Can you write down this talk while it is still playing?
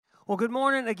Well, good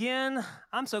morning again.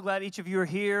 I'm so glad each of you are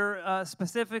here.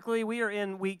 Specifically, we are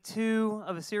in week 2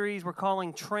 of a series we're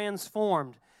calling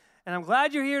Transformed. And I'm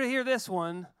glad you're here to hear this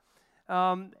one.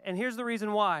 And here's the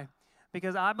reason why.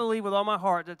 Because I believe with all my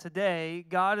heart that today,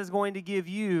 God is going to give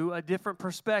you a different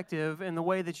perspective in the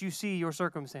way that you see your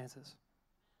circumstances.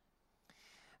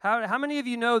 How many of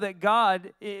you know that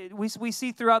God, we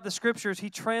see throughout the Scriptures, He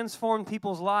transformed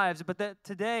people's lives, but that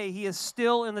today He is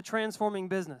still in the transforming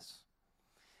business?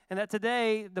 And that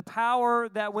today, the power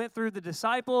that went through the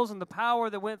disciples and the power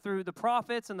that went through the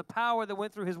prophets and the power that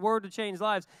went through His Word to change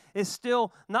lives is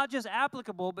still not just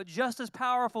applicable, but just as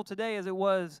powerful today as it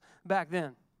was back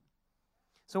then.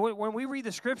 So when we read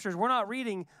the Scriptures, we're not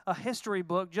reading a history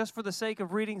book just for the sake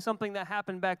of reading something that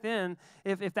happened back then.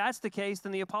 If that's the case,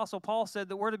 then the Apostle Paul said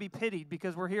that we're to be pitied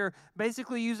because we're here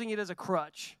basically using it as a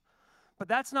crutch. But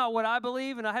that's not what I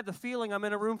believe, and I have the feeling I'm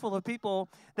in a room full of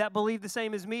people that believe the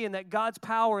same as me and that God's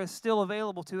power is still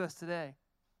available to us today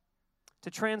to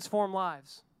transform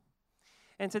lives.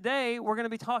 And today, we're going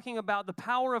to be talking about the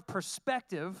power of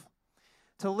perspective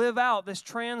to live out this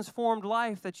transformed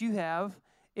life that you have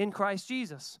in Christ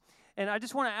Jesus. And I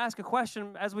just want to ask a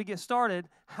question as we get started.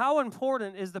 How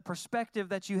important is the perspective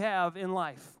that you have in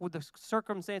life with the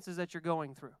circumstances that you're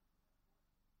going through?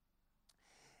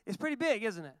 It's pretty big,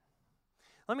 isn't it?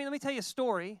 Let me tell you a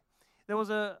story. There was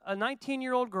a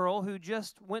 19-year-old girl who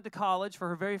just went to college for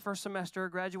her very first semester,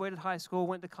 graduated high school,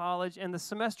 went to college, and the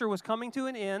semester was coming to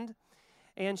an end,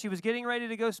 and she was getting ready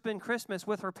to go spend Christmas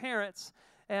with her parents.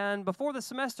 And before the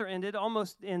semester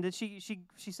almost ended, she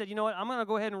said, you know what, I'm going to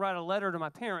go ahead and write a letter to my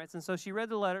parents. And so she read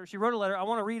the letter. She wrote a letter. I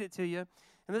want to read it to you.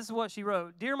 And this is what she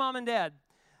wrote. Dear Mom and Dad,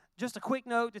 just a quick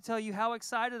note to tell you how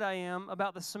excited I am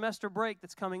about the semester break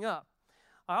that's coming up.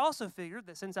 I also figured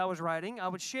that since I was writing, I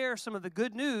would share some of the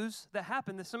good news that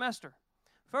happened this semester.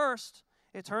 First,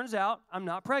 it turns out I'm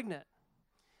not pregnant.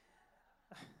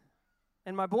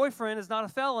 And my boyfriend is not a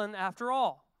felon after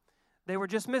all. They were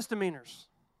just misdemeanors.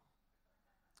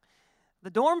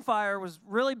 The dorm fire was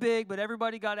really big, but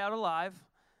everybody got out alive.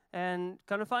 And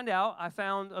come to find out, I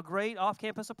found a great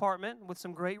off-campus apartment with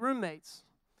some great roommates.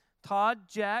 Todd,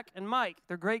 Jack, and Mike.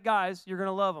 They're great guys. You're going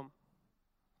to love them.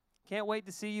 Can't wait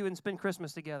to see you and spend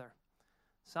Christmas together.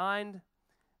 Signed,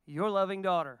 your loving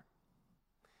daughter.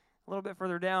 A little bit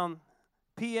further down,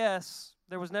 P.S.,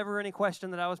 there was never any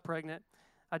question that I was pregnant.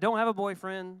 I don't have a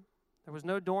boyfriend. There was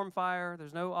no dorm fire.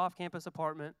 There's no off-campus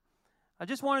apartment. I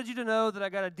just wanted you to know that I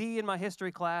got a D in my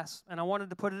history class, and I wanted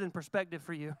to put it in perspective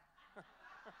for you.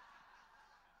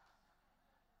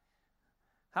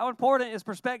 How important is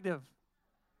perspective?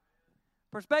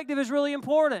 Perspective is really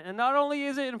important, and not only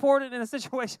is it important in a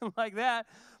situation like that,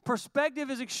 perspective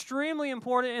is extremely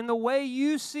important in the way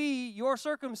you see your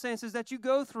circumstances that you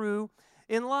go through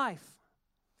in life.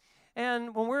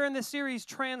 And when we're in this series,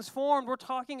 Transformed, we're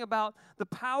talking about the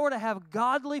power to have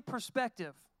godly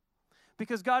perspective,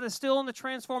 because God is still in the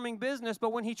transforming business,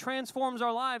 but when He transforms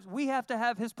our lives, we have to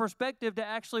have His perspective to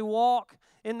actually walk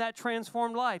in that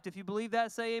transformed life. If you believe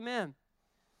that, say amen.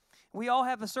 We all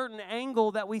have a certain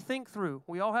angle that we think through.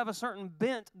 We all have a certain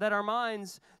bent that our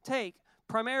minds take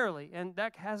primarily, and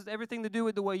that has everything to do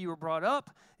with the way you were brought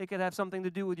up. It could have something to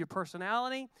do with your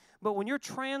personality. But when you're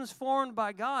transformed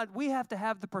by God, we have to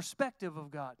have the perspective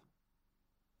of God.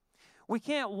 We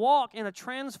can't walk in a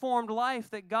transformed life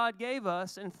that God gave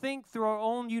us and think through our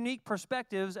own unique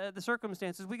perspectives at the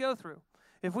circumstances we go through.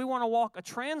 If we want to walk a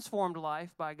transformed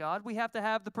life by God, we have to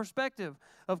have the perspective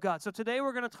of God. So today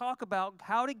we're going to talk about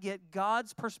how to get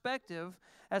God's perspective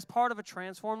as part of a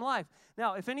transformed life.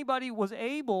 Now, if anybody was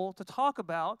able to talk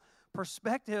about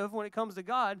perspective when it comes to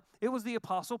God, it was the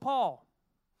Apostle Paul.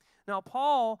 Now,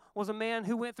 Paul was a man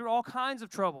who went through all kinds of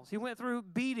troubles. He went through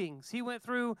beatings. He went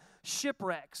through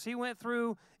shipwrecks. He went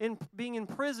through being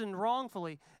imprisoned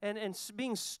wrongfully and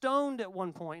being stoned at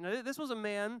one point. Now, this was a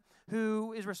man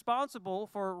who is responsible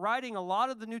for writing a lot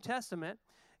of the New Testament.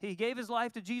 He gave his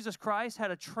life to Jesus Christ,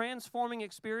 had a transforming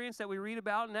experience that we read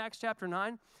about in Acts chapter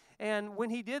 9. And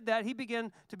when he did that, he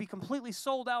began to be completely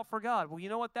sold out for God. Well, you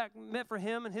know what that meant for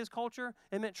him and his culture?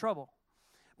 It meant trouble.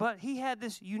 But he had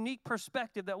this unique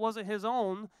perspective that wasn't his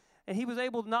own, and he was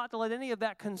able not to let any of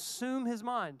that consume his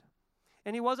mind.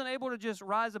 And he wasn't able to just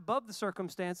rise above the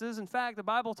circumstances. In fact, the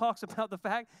Bible talks about the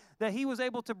fact that he was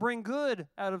able to bring good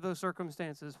out of those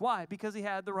circumstances. Why? Because he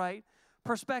had the right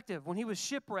perspective. When he was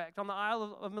shipwrecked on the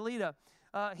Isle of Melita,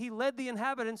 he led the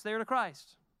inhabitants there to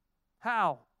Christ.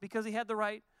 How? Because he had the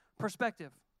right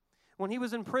perspective. When he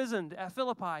was imprisoned at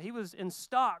Philippi, he was in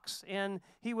stocks and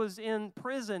he was in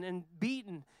prison and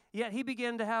beaten, yet he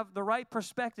began to have the right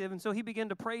perspective, and so he began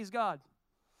to praise God.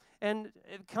 And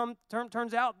it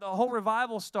turns out the whole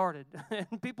revival started,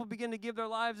 and people began to give their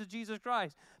lives to Jesus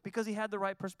Christ because he had the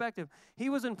right perspective. He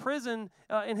was in prison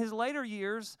in his later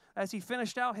years as he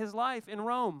finished out his life in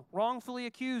Rome, wrongfully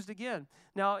accused again.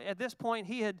 Now, at this point,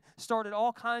 he had started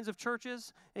all kinds of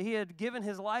churches. He had given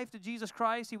his life to Jesus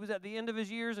Christ. He was at the end of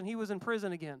his years, and he was in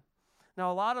prison again. Now,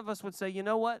 a lot of us would say, you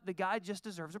know what? The guy just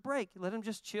deserves a break. Let him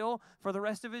just chill for the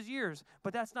rest of his years.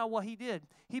 But that's not what he did.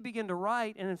 He began to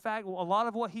write, and in fact, a lot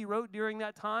of what he wrote during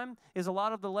that time is a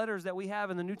lot of the letters that we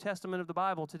have in the New Testament of the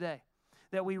Bible today,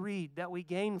 that we read, that we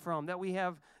gain from, that we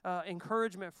have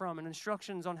encouragement from and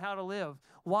instructions on how to live.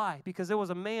 Why? Because there was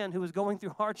a man who was going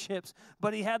through hardships,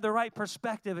 but he had the right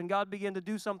perspective, and God began to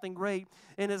do something great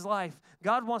in his life.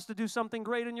 God wants to do something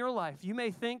great in your life. You may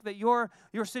think that your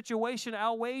situation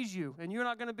outweighs you, and you're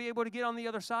not going to be able to get on the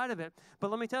other side of it.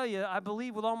 But let me tell you, I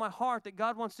believe with all my heart that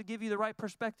God wants to give you the right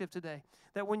perspective today.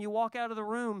 That when you walk out of the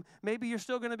room, maybe you're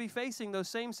still going to be facing those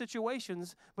same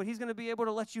situations, but he's going to be able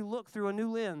to let you look through a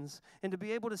new lens and to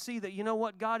be able to see that, you know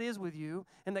what, God is with you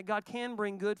and that God can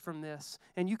bring good from this,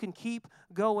 and you can keep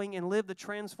going and live the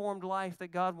transformed life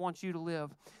that God wants you to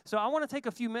live. So I want to take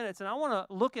a few minutes and I want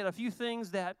to look at a few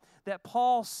things that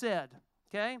Paul said,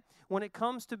 okay, when it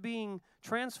comes to being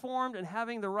transformed and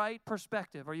having the right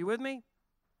perspective. Are you with me?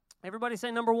 Everybody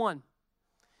say number one.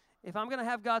 If I'm going to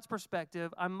have God's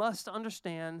perspective, I must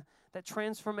understand that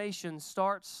transformation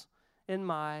starts in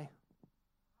my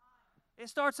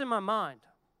mind.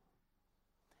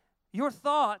 Your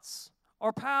thoughts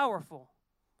are powerful.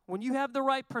 When you have the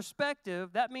right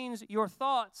perspective, that means your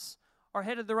thoughts are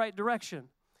headed the right direction.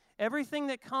 Everything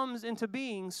that comes into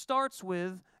being starts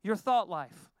with your thought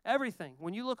life. Everything.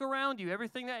 When you look around you,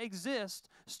 everything that exists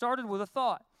started with a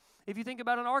thought. If you think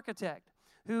about an architect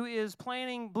who is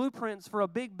planning blueprints for a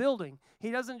big building, he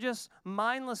doesn't just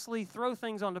mindlessly throw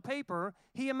things onto paper,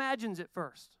 he imagines it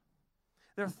first.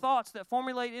 There are thoughts that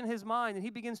formulate in his mind, and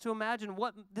he begins to imagine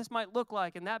what this might look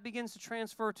like, and that begins to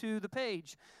transfer to the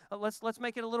page. Let's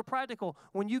make it a little practical.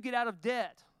 When you get out of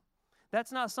debt,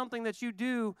 that's not something that you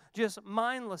do just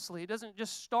mindlessly. It doesn't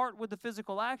just start with the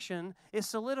physical action. It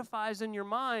solidifies in your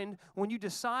mind when you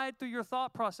decide through your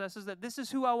thought processes that this is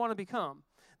who I want to become,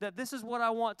 that this is what I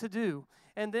want to do.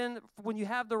 And then when you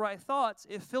have the right thoughts,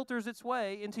 it filters its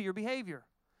way into your behavior.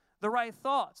 The right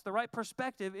thoughts, the right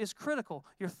perspective is critical.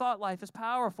 Your thought life is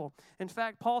powerful. In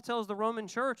fact, Paul tells the Roman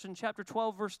church in chapter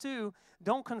 12, verse 2,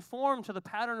 don't conform to the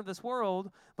pattern of this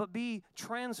world, but be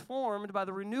transformed by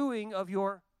the renewing of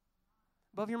your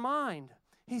mind.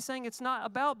 He's saying it's not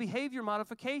about behavior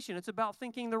modification. It's about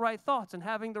thinking the right thoughts and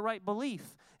having the right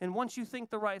belief. And once you think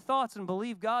the right thoughts and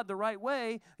believe God the right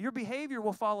way, your behavior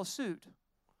will follow suit.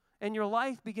 And your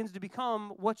life begins to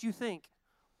become what you think.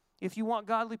 If you want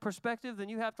godly perspective, then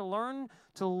you have to learn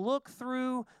to look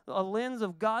through a lens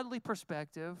of godly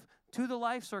perspective to the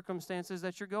life circumstances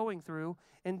that you're going through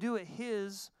and do it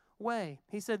His way.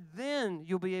 He said, then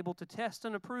you'll be able to test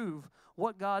and approve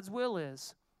what God's will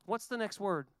is. What's the next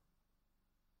word?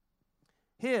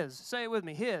 His. Say it with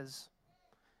me. His.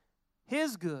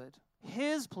 His good,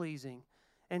 His pleasing,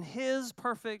 and His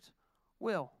perfect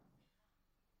will.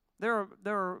 There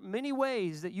are many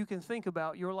ways that you can think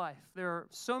about your life. There are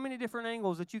so many different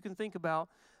angles that you can think about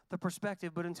the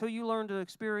perspective, but until you learn to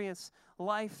experience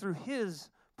life through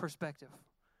His perspective,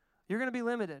 you're going to be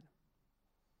limited.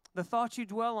 The thoughts you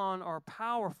dwell on are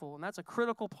powerful, and that's a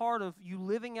critical part of you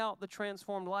living out the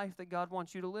transformed life that God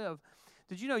wants you to live.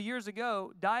 Did you know years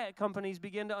ago, diet companies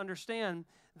began to understand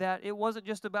that it wasn't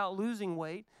just about losing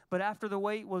weight, but after the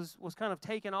weight was kind of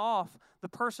taken off, the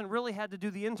person really had to do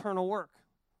the internal work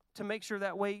to make sure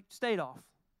that weight stayed off.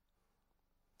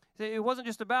 It wasn't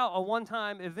just about a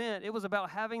one-time event. It was about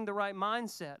having the right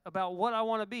mindset about what I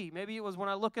want to be. Maybe it was when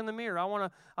I look in the mirror, I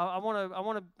want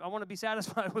to be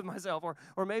satisfied with myself,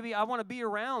 or maybe I want to be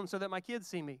around so that my kids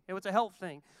see me. It was a health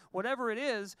thing. Whatever it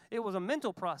is, it was a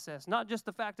mental process, not just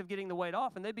the fact of getting the weight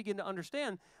off. And they begin to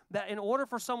understand that in order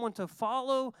for someone to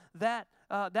follow that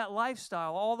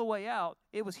lifestyle all the way out,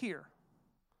 it was here.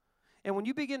 And when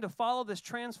you begin to follow this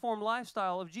transformed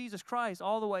lifestyle of Jesus Christ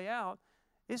all the way out,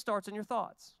 it starts in your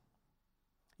thoughts.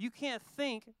 You can't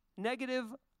think negative,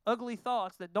 ugly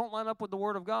thoughts that don't line up with the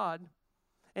Word of God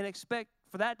and expect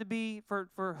for that to be,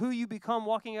 for who you become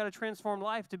walking out a transformed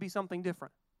life to be something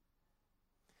different.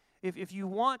 If you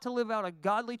want to live out a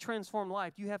godly transformed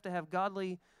life, you have to have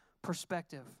godly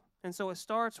perspective. And so it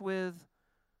starts with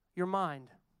your mind.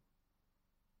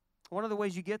 One of the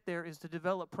ways you get there is to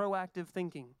develop proactive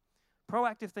thinking.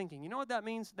 Proactive thinking. You know what that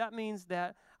means? That means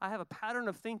that I have a pattern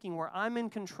of thinking where I'm in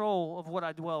control of what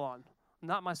I dwell on,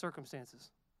 not my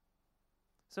circumstances.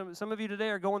 Some of you today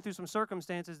are going through some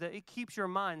circumstances that it keeps your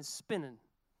mind spinning.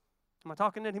 Am I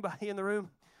talking to anybody in the room?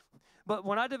 But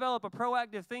when I develop a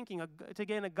proactive thinking to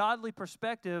gain a godly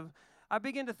perspective, I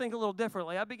begin to think a little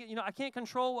differently. I can't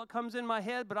control what comes in my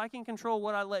head, but I can control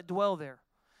what I let dwell there.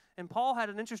 And Paul had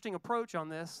an interesting approach on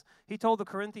this. He told the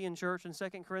Corinthian church in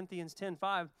 2 Corinthians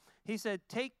 10:5, he said,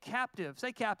 take captive.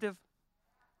 Say captive.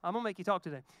 I'm going to make you talk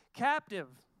today. Captive.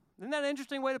 Isn't that an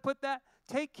interesting way to put that?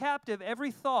 Take captive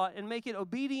every thought and make it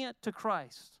obedient to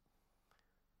Christ.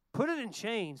 Put it in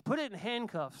chains. Put it in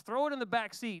handcuffs. Throw it in the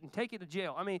back seat and take it to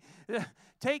jail. I mean,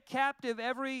 take captive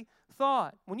every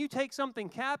thought. When you take something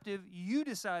captive, you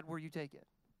decide where you take it.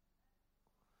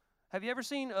 Have you ever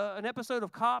seen an episode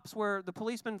of Cops where the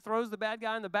policeman throws the bad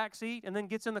guy in the back seat and then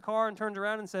gets in the car and turns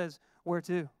around and says, where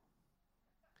to?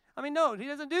 I mean, no, he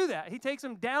doesn't do that. He takes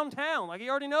him downtown, like he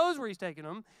already knows where he's taking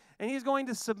him, and he's going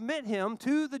to submit him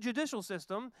to the judicial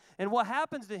system, and what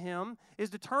happens to him is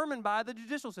determined by the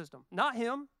judicial system, not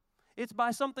him. It's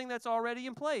by something that's already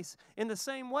in place. In the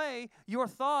same way, your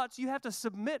thoughts, you have to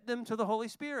submit them to the Holy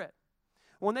Spirit.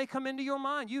 When they come into your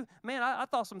mind, I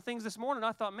thought some things this morning.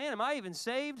 I thought, man, am I even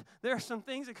saved? There are some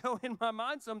things that go in my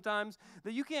mind sometimes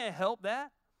that you can't help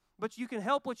that, but you can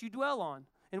help what you dwell on.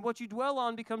 And what you dwell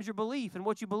on becomes your belief, and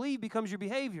what you believe becomes your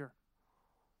behavior.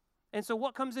 And so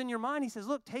what comes in your mind, he says,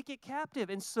 look, take it captive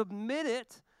and submit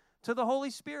it to the Holy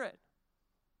Spirit.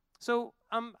 So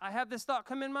I have this thought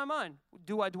come in my mind.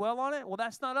 Do I dwell on it? Well,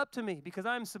 that's not up to me because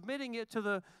I'm submitting it to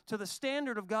the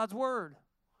standard of God's Word.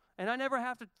 And I never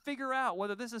have to figure out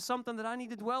whether this is something that I need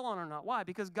to dwell on or not. Why?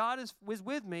 Because God is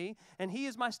with me, and He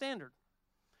is my standard.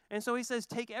 And so he says,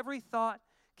 take every thought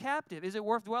captive. Is it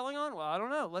worth dwelling on? Well, I don't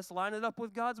know. Let's line it up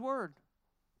with God's Word.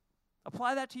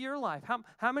 Apply that to your life.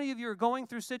 How many of you are going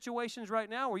through situations right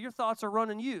now where your thoughts are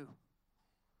running you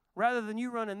rather than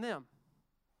you running them?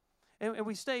 And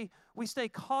we stay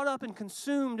caught up and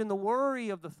consumed in the worry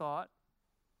of the thought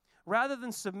rather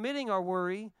than submitting our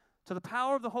worry to the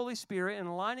power of the Holy Spirit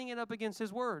and lining it up against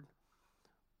His Word.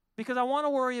 Because I want to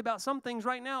worry about some things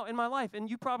right now in my life, and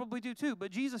you probably do too.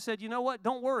 But Jesus said, you know what?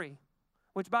 Don't worry.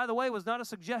 Which, by the way, was not a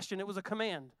suggestion. It was a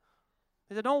command.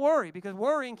 He said, don't worry, because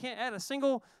worrying can't add a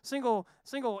single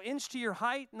inch to your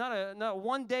height, not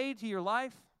one day to your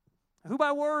life. Who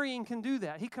by worrying can do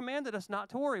that? He commanded us not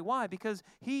to worry. Why? Because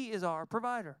He is our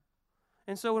provider.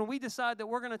 And so when we decide that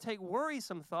we're going to take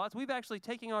worrisome thoughts, we've actually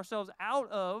taken ourselves out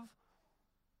of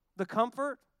the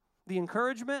comfort, the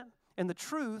encouragement, and the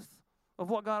truth of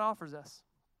what God offers us.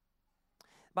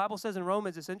 The Bible says in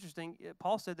Romans, it's interesting,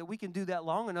 Paul said that we can do that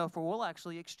long enough where we'll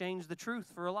actually exchange the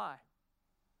truth for a lie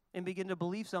and begin to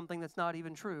believe something that's not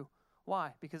even true.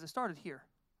 Why? Because it started here.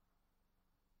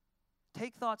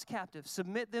 Take thoughts captive.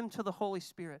 Submit them to the Holy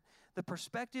Spirit. The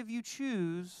perspective you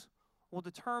choose will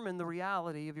determine the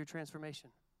reality of your transformation.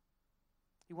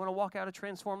 You want to walk out a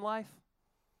transformed life?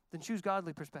 Then choose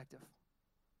godly perspective.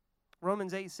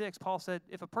 Romans 8:6, Paul said,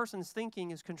 if a person's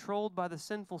thinking is controlled by the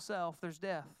sinful self, there's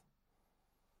death.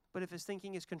 But if his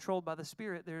thinking is controlled by the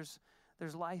Spirit, there's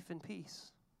life and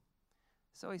peace.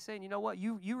 So he's saying, you know what?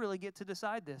 You really get to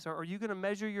decide this. Are you going to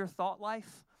measure your thought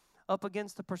life up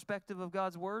against the perspective of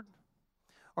God's Word?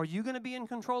 Are you going to be in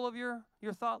control of your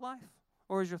thought life?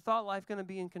 Or is your thought life going to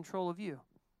be in control of you?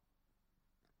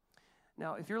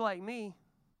 Now, if you're like me,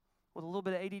 with a little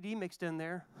bit of ADD mixed in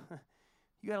there,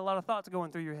 you got a lot of thoughts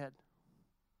going through your head.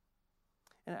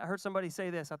 And I heard somebody say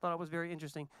this. I thought it was very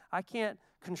interesting. I can't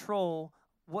control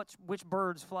which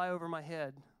birds fly over my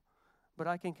head, but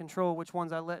I can control which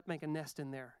ones I let make a nest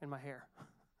in there in my hair.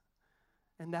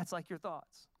 And that's like your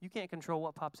thoughts. You can't control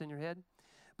what pops in your head,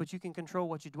 but you can control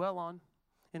what you dwell on,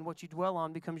 and what you dwell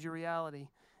on becomes your reality,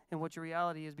 and what your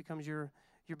reality is becomes your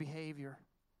behavior.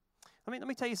 Let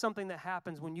me tell you something that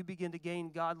happens when you begin to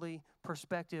gain godly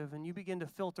perspective and you begin to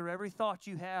filter every thought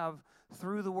you have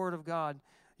through the Word of God.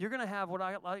 You're going to have what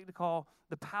I like to call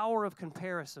the power of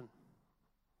comparison.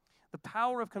 The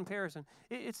power of comparison.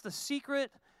 It's the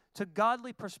secret to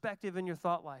godly perspective in your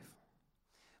thought life.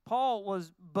 Paul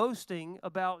was boasting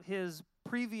about his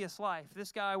previous life.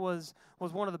 This guy was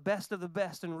one of the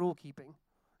best in rule keeping.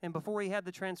 And before he had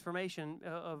the transformation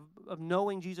of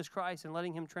knowing Jesus Christ and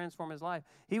letting Him transform his life,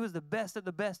 he was the best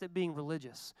at being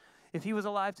religious. If he was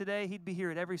alive today, he'd be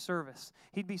here at every service.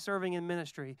 He'd be serving in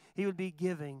ministry. He would be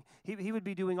giving. He would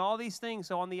be doing all these things.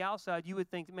 So on the outside, you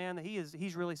would think, man, that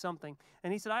he's really something.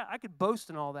 And he said, I could boast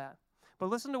in all that. But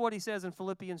listen to what he says in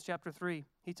Philippians chapter 3.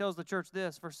 He tells the church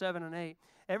this, verse 7 and 8.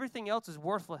 Everything else is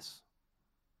worthless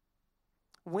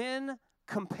when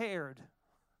compared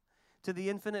to the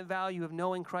infinite value of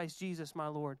knowing Christ Jesus, my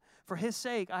Lord. For His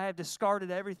sake, I have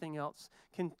discarded everything else,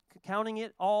 counting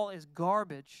it all as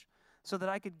garbage, so that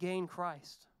I could gain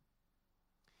Christ.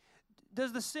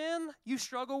 Does the sin you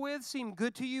struggle with seem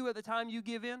good to you at the time you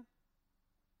give in?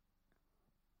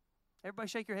 Everybody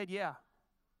shake your head, yeah.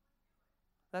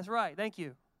 That's right, thank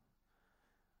you.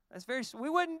 We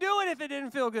wouldn't do it if it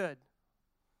didn't feel good.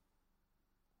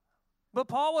 But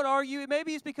Paul would argue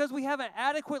maybe it's because we haven't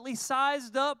adequately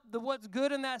sized up what's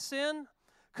good in that sin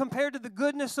compared to the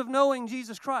goodness of knowing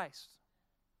Jesus Christ.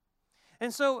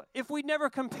 And so if we never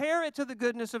compare it to the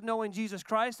goodness of knowing Jesus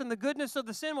Christ, then the goodness of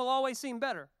the sin will always seem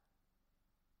better.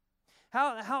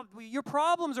 Your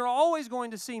problems are always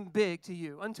going to seem big to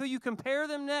you until you compare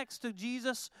them next to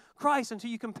Jesus Christ, until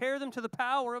you compare them to the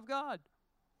power of God.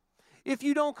 If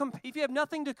you have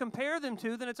nothing to compare them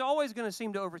to, then it's always going to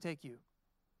seem to overtake you.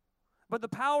 But the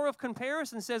power of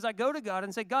comparison says I go to God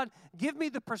and say, God, give me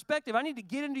the perspective. I need to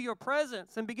get into your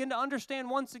presence and begin to understand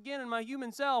once again in my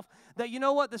human self that, you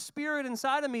know what, the spirit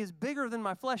inside of me is bigger than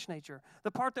my flesh nature.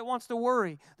 The part that wants to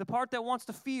worry, the part that wants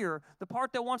to fear, the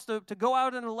part that wants to go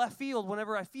out into left field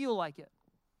whenever I feel like it.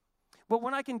 But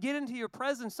when I can get into your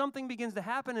presence, something begins to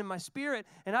happen in my spirit,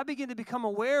 and I begin to become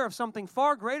aware of something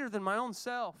far greater than my own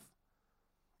self.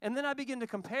 And then I begin to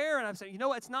compare, and I say, you know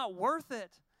what, it's not worth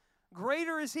it.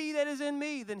 Greater is he that is in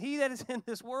me than he that is in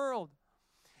this world.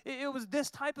 It was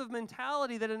this type of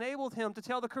mentality that enabled him to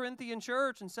tell the Corinthian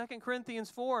church in 2 Corinthians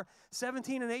 4,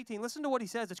 17 and 18. Listen to what he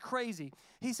says. It's crazy.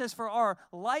 He says, for our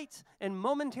light and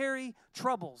momentary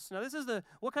troubles. Now,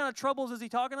 what kind of troubles is he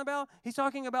talking about? He's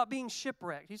talking about being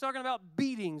shipwrecked. He's talking about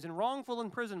beatings and wrongful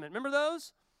imprisonment. Remember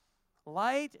those?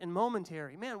 Light and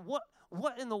momentary. Man,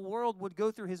 what in the world would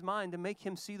go through his mind to make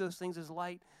him see those things as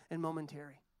light and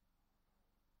momentary?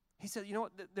 He said, you know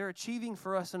what? They're achieving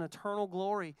for us an eternal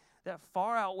glory that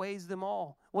far outweighs them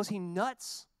all. Was he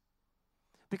nuts?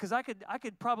 Because I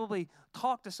could probably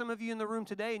talk to some of you in the room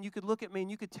today, and you could look at me and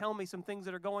you could tell me some things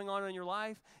that are going on in your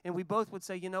life, and we both would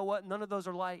say, you know what? None of those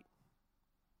are light.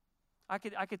 I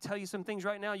could tell you some things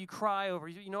right now you cry over.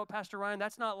 You know what, Pastor Ryan?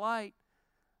 That's not light.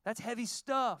 That's heavy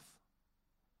stuff.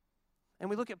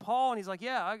 And we look at Paul, and he's like,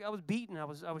 yeah, I was beaten. I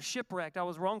was shipwrecked. I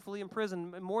was wrongfully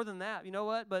imprisoned. More than that, you know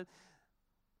what? But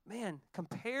man,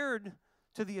 compared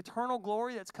to the eternal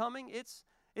glory that's coming, it's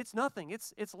nothing.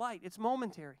 It's light. It's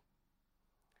momentary.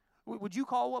 Would you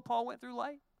call what Paul went through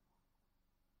light?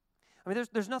 I mean,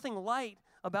 there's nothing light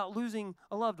about losing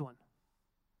a loved one.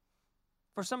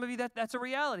 For some of you, that's a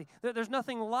reality. There's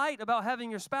nothing light about having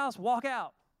your spouse walk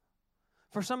out.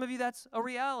 For some of you, that's a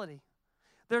reality.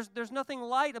 There's nothing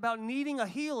light about needing a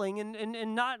healing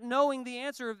and not knowing the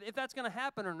answer if that's going to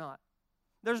happen or not.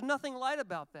 There's nothing light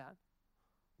about that.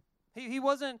 He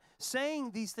wasn't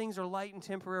saying these things are light and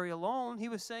temporary alone. He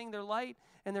was saying they're light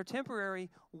and they're temporary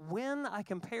when I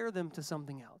compare them to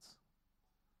something else.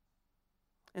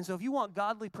 And so if you want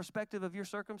godly perspective of your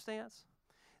circumstance,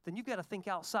 then you've got to think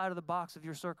outside of the box of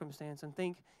your circumstance and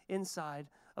think inside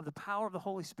of the power of the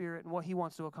Holy Spirit and what he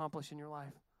wants to accomplish in your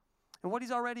life and what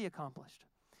he's already accomplished.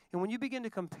 And when you begin to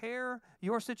compare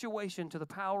your situation to the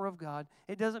power of God,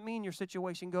 it doesn't mean your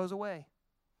situation goes away.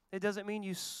 It doesn't mean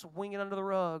you swing it under the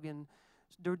rug and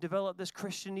develop this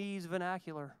Christianese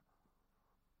vernacular.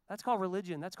 That's called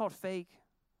religion. That's called fake.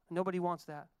 Nobody wants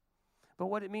that. But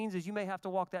what it means is you may have to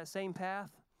walk that same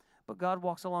path, but God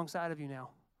walks alongside of you now.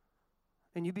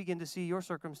 And you begin to see your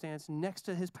circumstance next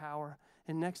to his power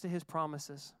and next to his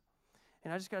promises.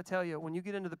 And I just got to tell you, when you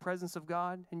get into the presence of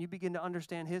God and you begin to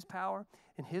understand his power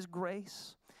and his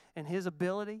grace and his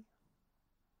ability,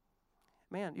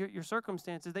 man, your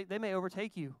circumstances, they may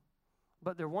overtake you,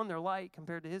 but they're light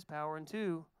compared to his power, and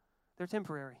two, they're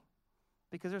temporary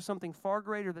because there's something far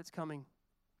greater that's coming.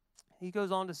 He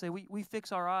goes on to say, we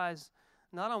fix our eyes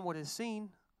not on what is seen,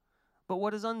 but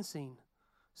what is unseen,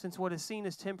 since what is seen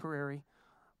is temporary,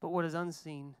 but what is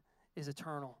unseen is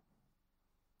eternal.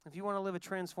 If you want to live a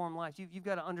transformed life, you've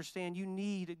got to understand you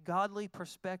need a godly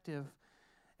perspective,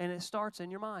 and it starts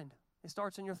in your mind. It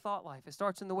starts in your thought life. It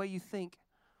starts in the way you think.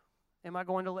 Am I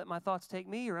going to let my thoughts take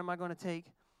me, or am I going to take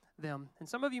them? And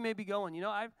some of you may be going, you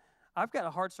know, I've got a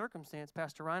hard circumstance,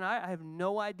 Pastor Ryan. I have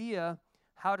no idea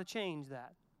how to change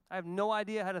that. I have no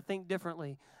idea how to think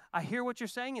differently. I hear what you're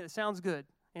saying, and it sounds good.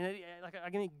 And I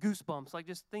get goosebumps, like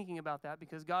just thinking about that,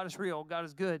 because God is real, God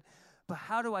is good. But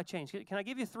how do I change? Can I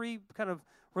give you 3 kind of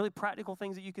really practical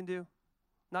things that you can do?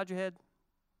 Nod your head.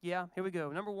 Yeah, here we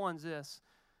go. Number 1 is this.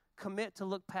 Commit to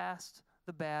look past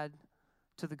the bad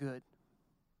to the good.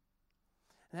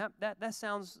 And that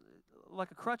sounds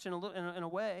like a crutch in a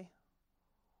way,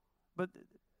 but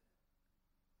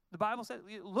the Bible says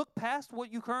look past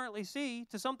what you currently see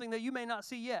to something that you may not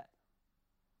see yet.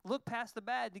 Look past the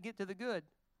bad to get to the good.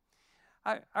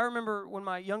 I remember when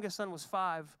my youngest son was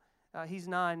 5, He's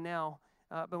 9 now.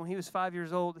 But when he was 5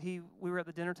 years old, we were at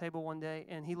the dinner table one day,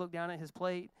 and he looked down at his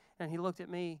plate, and he looked at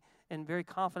me, and very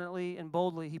confidently and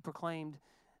boldly he proclaimed,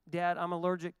 "Dad, I'm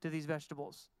allergic to these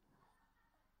vegetables."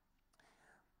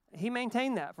 He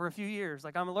maintained that for a few years.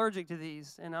 Like, "I'm allergic to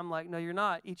these." And I'm like, "No, you're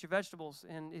not. Eat your vegetables.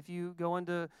 And if you go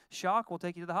into shock, we'll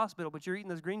take you to the hospital. But you're eating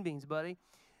those green beans, buddy."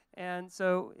 And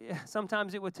so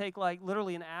sometimes it would take like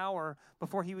literally an hour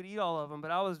before he would eat all of them.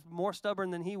 But I was more stubborn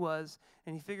than he was,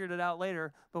 and he figured it out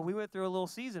later. But we went through a little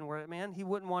season where, man, he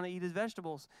wouldn't want to eat his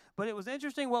vegetables. But it was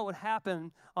interesting what would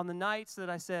happen on the nights that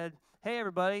I said, "Hey,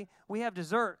 everybody, we have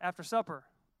dessert after supper."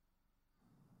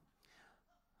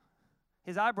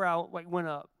 His eyebrow went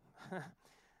up.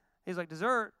 He's like,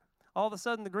 "Dessert?" All of a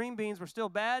sudden, the green beans were still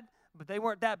bad, but they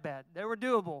weren't that bad. They were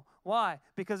doable. Why?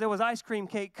 Because there was ice cream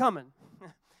cake coming.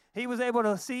 He was able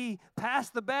to see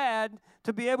past the bad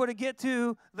to be able to get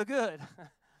to the good.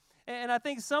 And I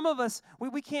think some of us,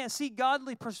 we can't see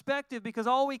godly perspective because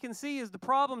all we can see is the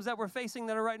problems that we're facing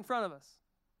that are right in front of us.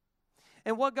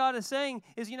 And what God is saying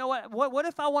is, you know what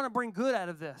if I want to bring good out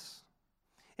of this?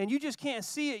 And you just can't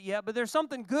see it yet, but there's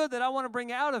something good that I want to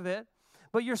bring out of it.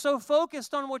 But you're so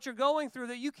focused on what you're going through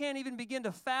that you can't even begin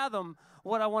to fathom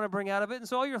what I want to bring out of it. And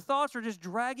so all your thoughts are just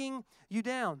dragging you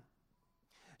down.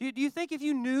 Do you think if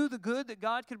you knew the good that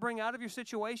God could bring out of your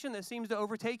situation that seems to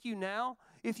overtake you now,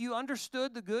 if you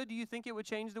understood the good, do you think it would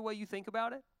change the way you think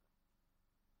about it?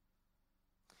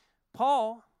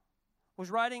 Paul was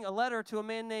writing a letter to a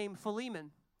man named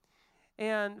Philemon.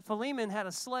 And Philemon had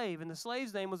a slave, and the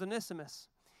slave's name was Onesimus.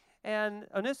 And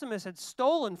Onesimus had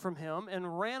stolen from him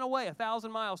and ran away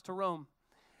 1,000 miles to Rome.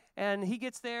 And he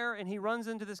gets there, and he runs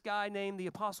into this guy named the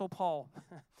Apostle Paul.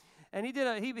 And he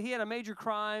had a major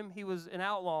crime. He was an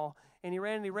outlaw, and he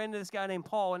ran into this guy named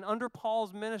Paul. And under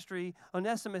Paul's ministry,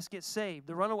 Onesimus gets saved,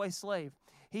 the runaway slave.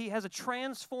 He has a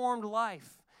transformed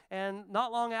life. And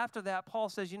not long after that, Paul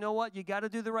says, "You know what? You got to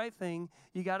do the right thing.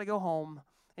 You got to go home,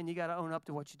 and you got to own up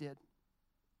to what you did.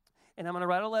 And I'm going to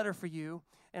write a letter for you,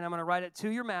 and I'm going to write it to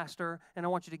your master, and I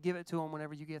want you to give it to him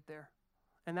whenever you get there."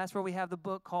 And that's where we have the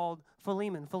book called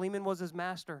Philemon. Philemon was his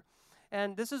master.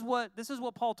 And this is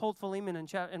what Paul told Philemon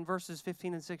in verses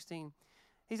 15 and 16.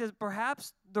 He says,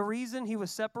 "Perhaps the reason he was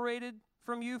separated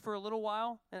from you for a little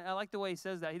while," and I like the way he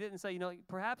says that. He didn't say,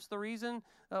 perhaps the reason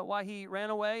why he ran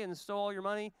away and stole all your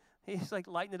money. He's like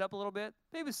lighten it up a little bit.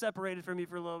 He was separated from you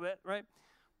for a little bit, right?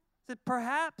 He said,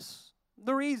 perhaps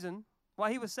the reason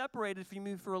why he was separated from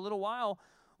you for a little while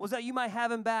was that you might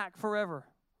have him back forever.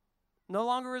 No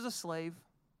longer as a slave,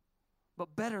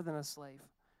 but better than a slave,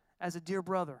 as a dear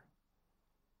brother.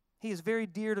 He is very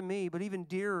dear to me, but even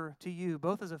dearer to you,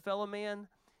 both as a fellow man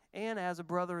and as a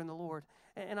brother in the Lord.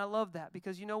 And I love that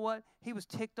because you know what? He was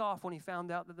ticked off when he found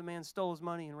out that the man stole his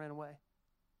money and ran away.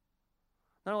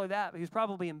 Not only that, but he was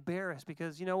probably embarrassed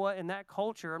because, you know what? In that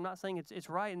culture, I'm not saying it's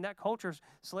right. In that culture,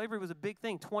 slavery was a big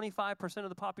thing. 25% of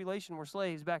the population were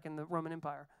slaves back in the Roman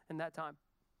Empire in that time.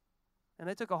 And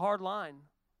they took a hard line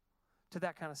to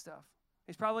that kind of stuff.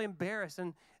 He's probably embarrassed.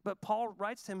 But Paul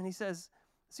writes to him and he says,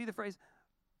 see the phrase,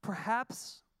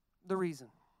 perhaps the reason.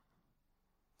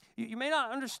 You may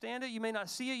not understand it, you may not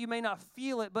see it, you may not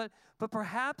feel it, but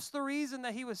perhaps the reason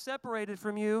that he was separated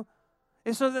from you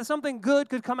is so that something good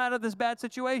could come out of this bad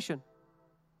situation.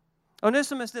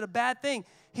 Onesimus did a bad thing.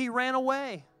 He ran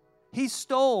away. He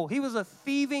stole. He was a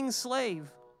thieving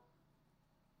slave.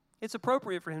 It's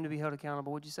appropriate for him to be held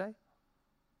accountable, would you say?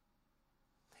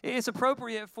 It's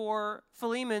appropriate for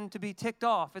Philemon to be ticked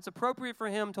off. It's appropriate for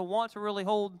him to want to really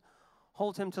hold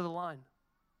him to the line.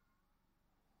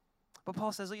 But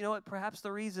Paul says, you know what, perhaps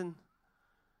the reason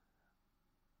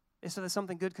is so that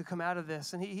something good could come out of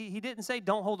this. And he didn't say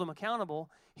don't hold him accountable.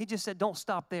 He just said don't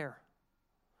stop there.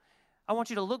 I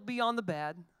want you to look beyond the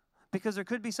bad because there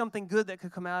could be something good that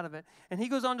could come out of it. And he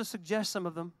goes on to suggest some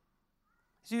of them.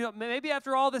 So, you know, maybe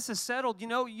after all this is settled, you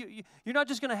know, you're not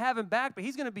just going to have him back, but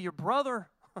he's going to be your brother.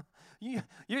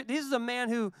 This is a man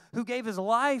who gave his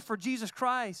life for Jesus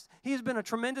Christ. He has been a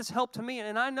tremendous help to me.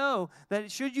 And I know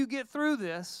that should you get through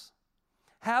this,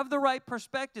 have the right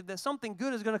perspective that something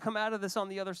good is going to come out of this on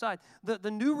the other side.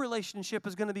 The new relationship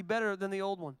is going to be better than the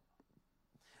old one.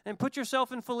 And put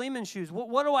yourself in Philemon's shoes.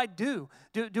 What do I do?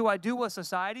 Do I do what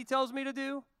society tells me to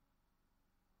do?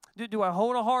 Do I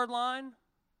hold a hard line?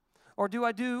 Or do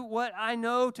I do what I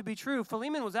know to be true?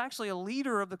 Philemon was actually a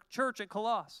leader of the church at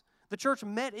Colossus. The church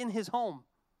met in his home.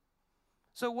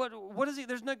 So what is he?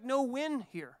 There's no win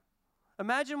here.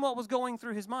 Imagine what was going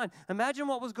through his mind. Imagine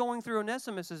what was going through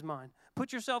Onesimus' mind.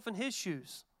 Put yourself in his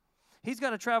shoes. He's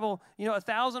got to travel,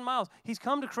 1,000 miles. He's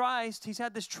come to Christ. He's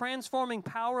had this transforming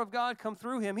power of God come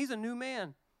through him. He's a new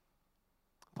man.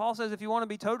 Paul says if you want to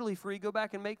be totally free, go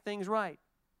back and make things right.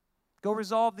 Go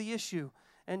resolve the issue.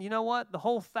 And you know what? The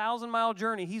whole 1,000-mile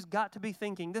journey, he's got to be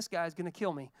thinking, this guy's going to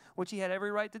kill me, which he had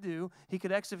every right to do. He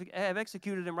could have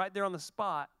executed him right there on the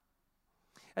spot.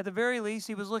 At the very least,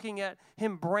 he was looking at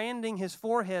him branding his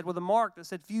forehead with a mark that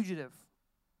said fugitive.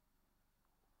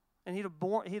 And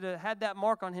he'd have had that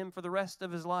mark on him for the rest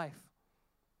of his life.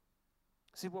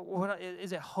 See,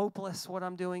 is it hopeless what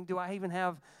I'm doing? Do I even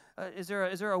have, is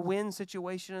there a win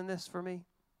situation in this for me?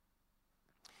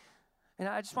 And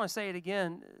I just want to say it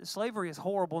again, slavery is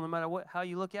horrible no matter how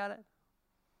you look at it.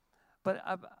 But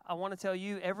I want to tell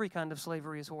you, every kind of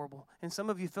slavery is horrible. And some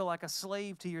of you feel like a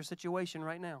slave to your situation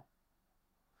right now.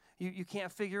 You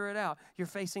can't figure it out. You're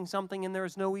facing something and there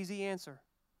is no easy answer.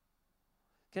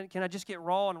 Can I just get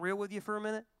raw and real with you for a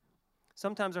minute?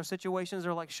 Sometimes our situations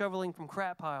are like shoveling from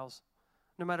crap piles.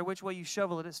 No matter which way you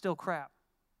shovel it, it's still crap.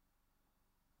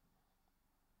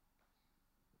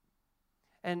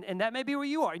 And that may be where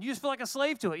you are. You just feel like a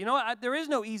slave to it. You know what? There is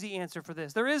no easy answer for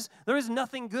this. There is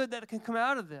nothing good that can come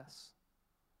out of this.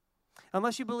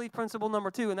 Unless you believe principle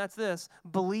number 2, and that's this: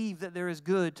 believe that there is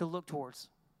good to look towards.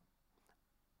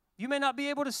 You may not be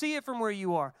able to see it from where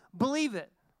you are. Believe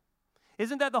it.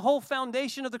 Isn't that the whole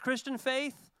foundation of the Christian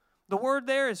faith? The word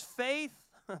there is faith.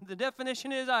 The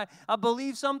definition is I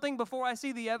believe something before I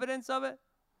see the evidence of it.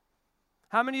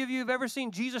 How many of you have ever seen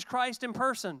Jesus Christ in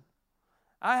person?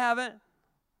 I haven't.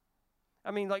 I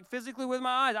mean, like physically with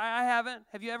my eyes, I haven't.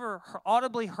 Have you ever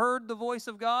audibly heard the voice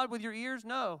of God with your ears?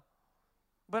 No.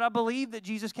 But I believe that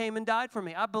Jesus came and died for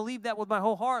me. I believe that with my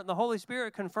whole heart, and the Holy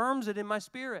Spirit confirms it in my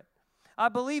spirit. I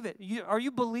believe it. Are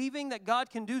you believing that God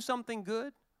can do something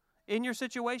good in your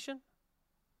situation?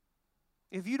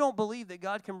 If you don't believe that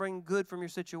God can bring good from your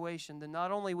situation, then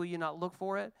not only will you not look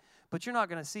for it, but you're not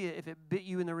going to see it if it bit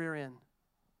you in the rear end.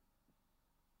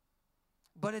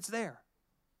 But it's there.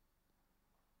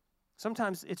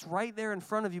 Sometimes it's right there in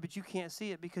front of you, but you can't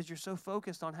see it because you're so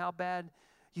focused on how bad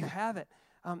you have it.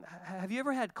 Have you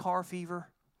ever had car fever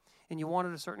and you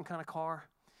wanted a certain kind of car?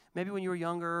 Maybe when you were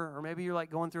younger, or maybe you're like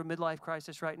going through a midlife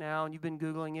crisis right now and you've been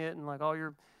Googling it and like all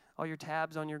your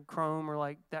tabs on your Chrome are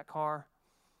like that car.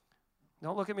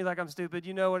 Don't look at me like I'm stupid.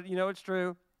 You know it's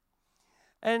true.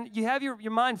 And you have your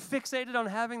mind fixated on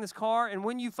having this car, and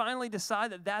when you finally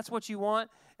decide that that's what you want,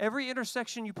 every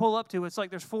intersection you pull up to, it's like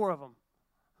there's 4 of them.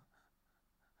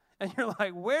 And you're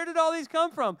like, where did all these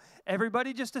come from?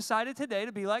 Everybody just decided today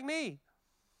to be like me.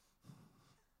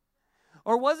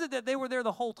 Or was it that they were there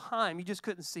the whole time? You just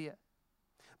couldn't see it.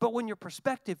 But when your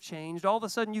perspective changed, all of a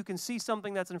sudden you can see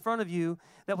something that's in front of you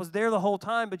that was there the whole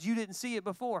time, but you didn't see it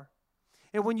before.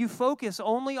 And when you focus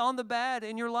only on the bad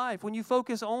in your life, when you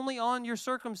focus only on your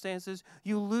circumstances,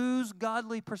 you lose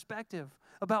godly perspective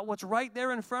about what's right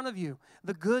there in front of you,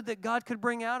 the good that God could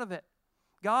bring out of it.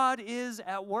 God is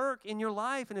at work in your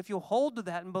life, and if you'll hold to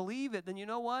that and believe it, then you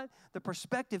know what? The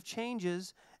perspective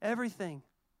changes everything.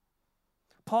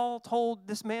 Paul told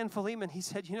this man Philemon, he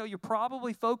said, you're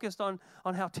probably focused on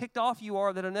how ticked off you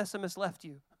are that Onesimus left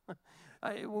you.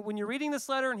 When you're reading this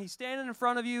letter and he's standing in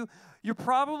front of you, you're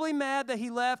probably mad that he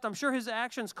left. I'm sure his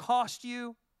actions cost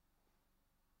you.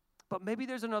 But maybe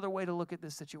there's another way to look at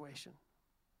this situation.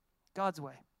 God's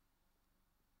way.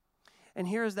 And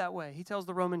here is that way. He tells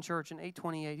the Roman church in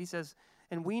 8:28, he says,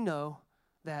 and we know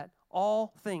that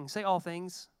all things, say all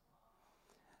things,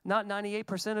 not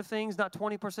 98% of things, not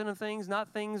 20% of things,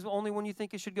 not things only when you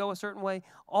think it should go a certain way.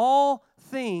 All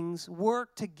things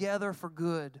work together for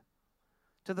good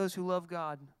to those who love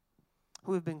God,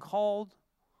 who have been called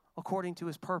according to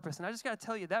his purpose. And I just got to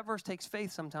tell you, that verse takes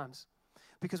faith sometimes.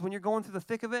 Because when you're going through the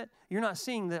thick of it, you're not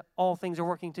seeing that all things are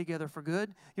working together for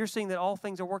good. You're seeing that all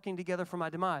things are working together for my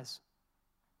demise.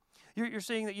 You're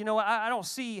seeing that, I don't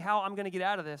see how I'm going to get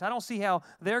out of this. I don't see how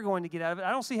they're going to get out of it.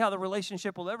 I don't see how the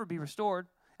relationship will ever be restored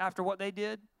after what they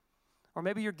did. Or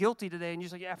maybe you're guilty today and you're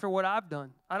just like, after what I've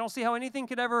done. I don't see how anything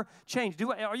could ever change.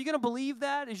 Are you going to believe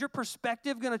that? Is your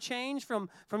perspective going to change from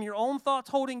your own thoughts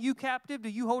holding you captive to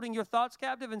you holding your thoughts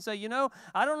captive and say,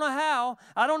 I don't know how,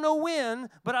 I don't know when,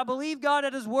 but I believe God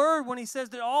at his word when he says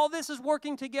that all this is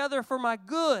working together for my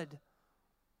good.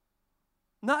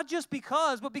 Not just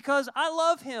because, but because I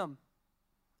love him.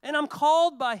 And I'm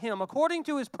called by him according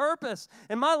to his purpose.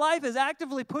 And my life is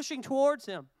actively pushing towards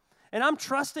him. And I'm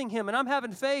trusting him, and I'm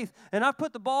having faith, and I've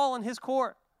put the ball in his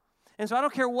court. And so I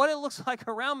don't care what it looks like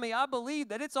around me. I believe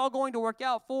that it's all going to work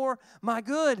out for my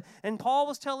good. And Paul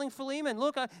was telling Philemon,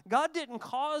 look, God didn't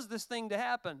cause this thing to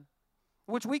happen,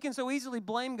 which we can so easily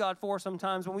blame God for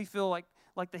sometimes when we feel like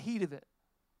the heat of it.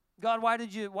 God, why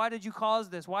did you cause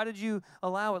this? Why did you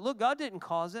allow it? Look, God didn't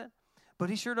cause it, but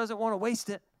he sure doesn't want to waste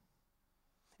it.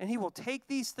 And He will take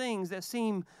these things that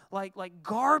seem like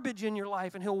garbage in your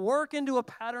life, and He'll work into a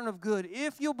pattern of good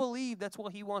if you'll believe that's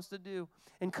what He wants to do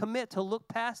and commit to look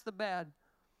past the bad.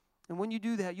 And when you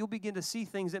do that, you'll begin to see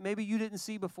things that maybe you didn't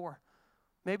see before.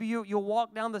 Maybe you'll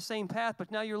walk down the same path,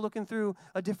 but now you're looking through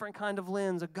a different kind of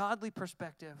lens, a godly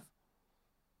perspective.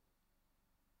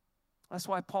 That's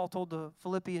why Paul told the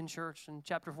Philippian church in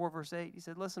chapter 4, verse 8, he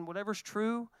said, listen, whatever's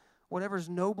true, whatever's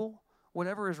noble,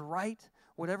 whatever is right,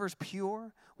 whatever is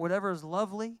pure, whatever is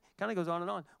lovely, kind of goes on and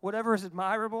on, whatever is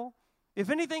admirable, if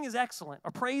anything is excellent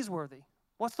or praiseworthy,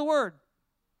 what's the word?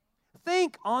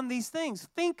 Think on these things.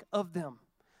 Think of them.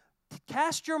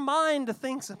 Cast your mind to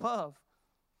things above.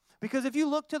 Because if you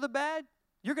look to the bad,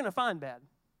 you're going to find bad.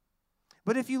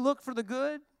 But if you look for the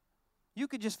good, you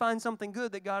could just find something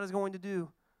good that God is going to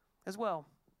do as well.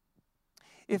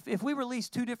 If we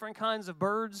released two different kinds of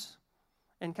birds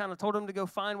and kind of told them to go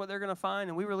find what they're going to find,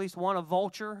 and we released one, a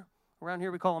vulture, around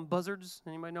here we call them buzzards.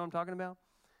 Anybody know what I'm talking about?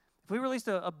 If we released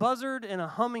a buzzard and a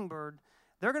hummingbird,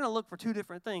 they're going to look for two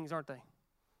different things, aren't they?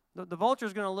 The vulture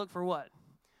is going to look for what?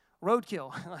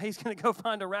 Roadkill. He's going to go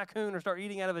find a raccoon or start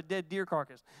eating out of a dead deer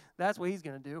carcass. That's what he's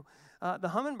going to do. The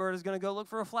hummingbird is going to go look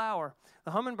for a flower.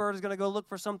 The hummingbird is going to go look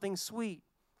for something sweet.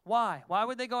 Why? Why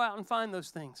would they go out and find those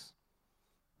things?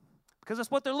 Because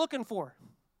that's what they're looking for.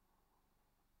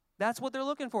 That's what they're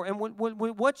looking for. And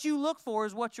what you look for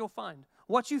is what you'll find.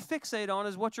 What you fixate on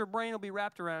is what your brain will be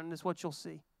wrapped around, and is what you'll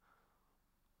see.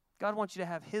 God wants you to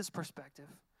have His perspective.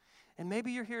 And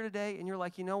maybe you're here today and you're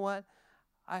like, you know what?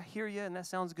 I hear you and that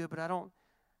sounds good, but I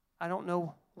don't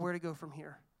know where to go from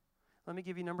here. Let me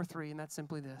give you number 3, and that's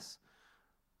simply this.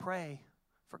 Pray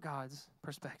for God's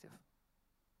perspective.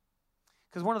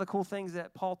 Because one of the cool things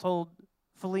that Paul told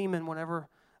Philemon whenever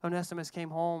Onesimus came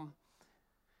home,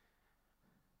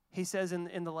 he says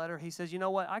in the letter, he says, you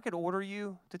know what? I could order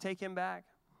you to take him back.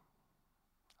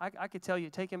 I could tell you,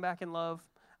 take him back in love.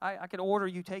 I could order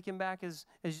you, take him back as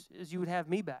you would have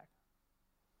me back.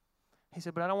 He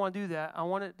said, but I don't want to do that. I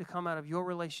want it to come out of your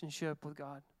relationship with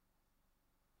God.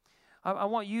 I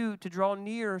want you to draw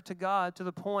near to God to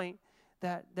the point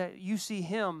that you see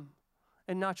Him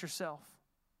and not yourself.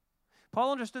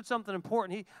 Paul understood something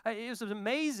important. It was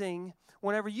amazing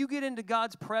whenever you get into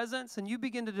God's presence and you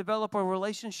begin to develop a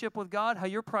relationship with God, how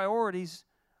your priorities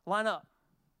line up.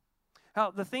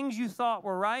 How the things you thought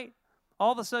were right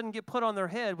all of a sudden get put on their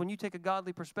head when you take a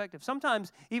godly perspective.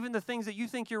 Sometimes even the things that you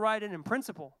think you're right in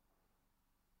principle.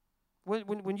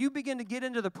 When you begin to get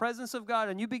into the presence of God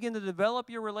and you begin to develop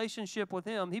your relationship with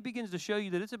Him, He begins to show you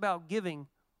that it's about giving,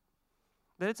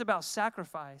 that it's about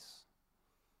sacrifice.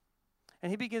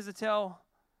 And he begins to tell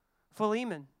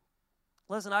Philemon,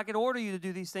 listen, I could order you to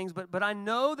do these things, but I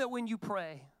know that when you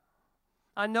pray,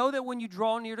 I know that when you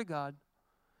draw near to God,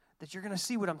 that you're going to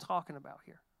see what I'm talking about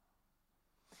here.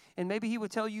 And maybe he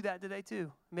would tell you that today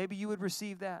too. Maybe you would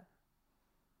receive that.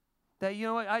 That, you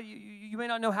know what, you may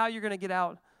not know how you're going to get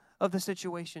out of the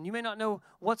situation. You may not know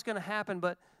what's going to happen,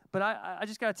 but I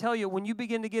just got to tell you, when you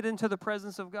begin to get into the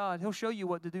presence of God, He'll show you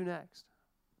what to do next.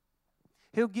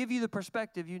 He'll give you the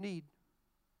perspective you need.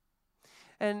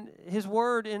 And His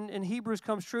word in Hebrews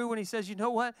comes true when He says, you know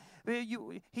what?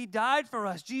 He died for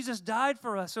us. Jesus died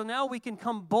for us. So now we can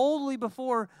come boldly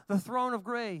before the throne of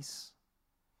grace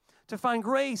to find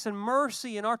grace and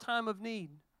mercy in our time of need.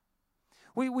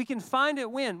 We can find it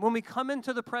when we come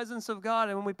into the presence of God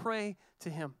and when we pray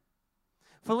to Him.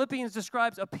 Philippians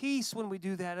describes a peace when we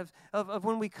do that, of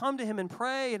when we come to Him and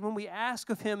pray and when we ask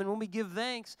of Him and when we give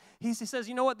thanks. He says,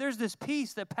 you know what? There's this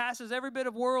peace that passes every bit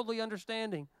of worldly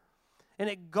understanding. And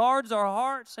it guards our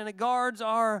hearts and it guards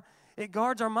our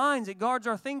minds. It guards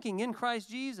our thinking in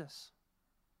Christ Jesus.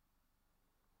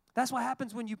 That's what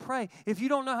happens when you pray. If you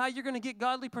don't know how you're going to get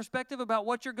godly perspective about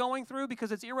what you're going through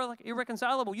because it's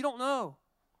irreconcilable, you don't know.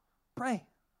 Pray.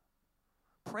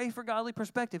 Pray for godly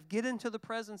perspective. Get into the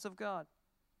presence of God.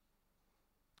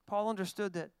 Paul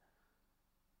understood that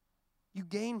you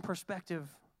gain perspective,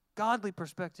 godly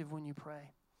perspective, when you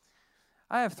pray.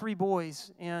 I have 3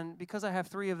 boys, and because I have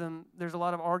 3 of them, there's a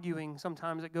lot of arguing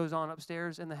sometimes that goes on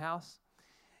upstairs in the house.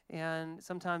 And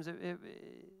sometimes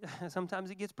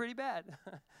it gets pretty bad.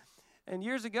 And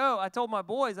years ago, I told my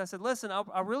boys, I said, listen,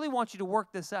 I really want you to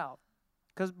work this out.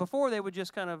 Because before they would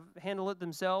just kind of handle it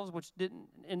themselves, which didn't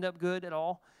end up good at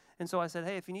all. And so I said,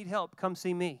 hey, if you need help, come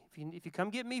see me. If you come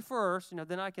get me first,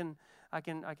 then I can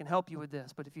help you with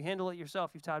this. But if you handle it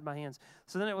yourself, you've tied my hands.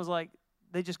 So then it was like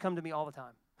they just come to me all the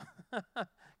time.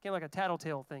 Came like a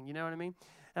tattletale thing, you know what I mean?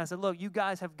 And I said, look, you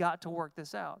guys have got to work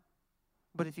this out.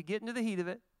 But if you get into the heat of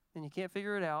it and you can't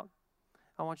figure it out,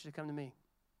 I want you to come to me.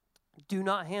 Do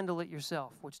not handle it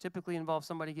yourself, which typically involves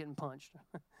somebody getting punched.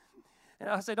 And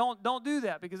I say, don't do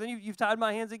that, because then you've tied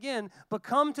my hands again. But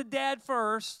come to Dad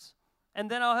first,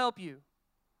 and then I'll help you.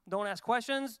 Don't ask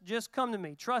questions. Just come to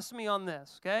me. Trust me on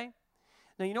this, okay?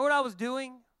 Now, you know what I was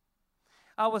doing?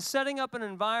 I was setting up an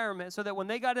environment so that when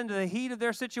they got into the heat of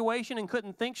their situation and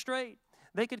couldn't think straight,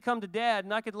 they could come to Dad,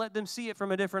 and I could let them see it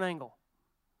from a different angle.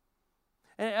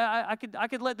 And I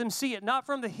could let them see it, not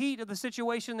from the heat of the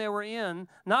situation they were in,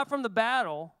 not from the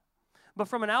battle, but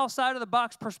from an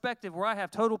outside-of-the-box perspective where I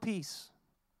have total peace.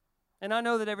 And I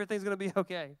know that everything's going to be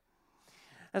okay.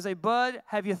 I say, Bud,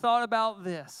 have you thought about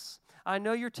this? I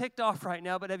know you're ticked off right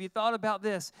now, but have you thought about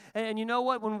this? And you know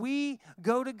what? When we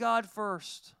go to God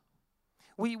first,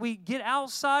 we get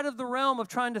outside of the realm of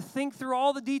trying to think through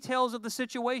all the details of the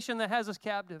situation that has us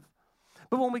captive.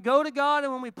 But when we go to God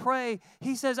and when we pray,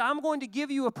 He says, I'm going to give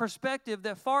you a perspective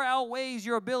that far outweighs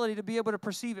your ability to be able to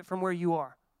perceive it from where you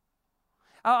are.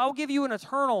 I'll give you an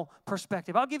eternal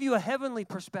perspective. I'll give you a heavenly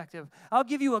perspective. I'll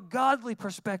give you a godly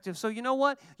perspective. So you know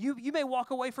what? You may walk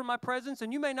away from my presence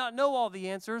and you may not know all the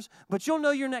answers, but you'll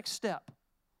know your next step.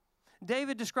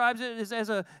 David describes it as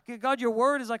God, your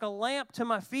word is like a lamp to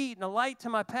my feet and a light to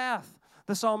my path,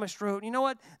 the psalmist wrote. And you know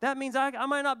what? That means I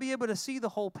might not be able to see the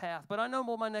whole path, but I know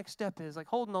what my next step is, like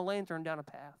holding a lantern down a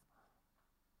path.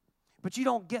 But you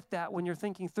don't get that when you're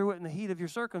thinking through it in the heat of your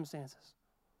circumstances.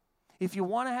 If you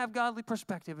want to have godly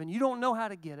perspective and you don't know how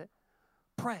to get it,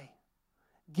 pray.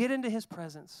 Get into His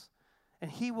presence,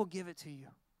 and He will give it to you.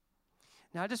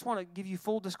 Now, I just want to give you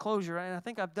full disclosure, and I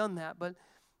think I've done that, but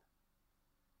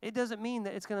it doesn't mean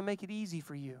that it's going to make it easy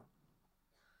for you.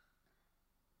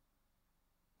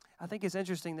 I think it's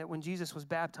interesting that when Jesus was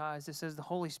baptized, it says the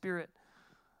Holy Spirit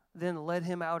then led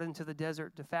Him out into the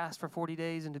desert to fast for 40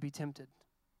 days and to be tempted.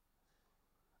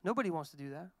 Nobody wants to do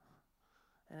that.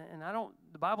 And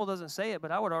the Bible doesn't say it, but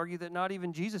I would argue that not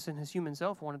even Jesus in His human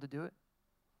self wanted to do it.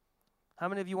 How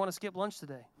many of you want to skip lunch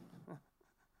today?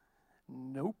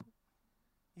 Nope.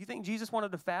 You think Jesus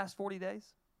wanted to fast 40 days?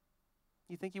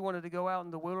 You think He wanted to go out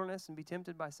in the wilderness and be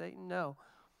tempted by Satan? No.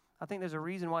 I think there's a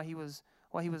reason why he was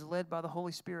led by the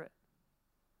Holy Spirit.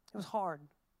 It was hard.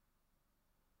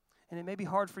 And it may be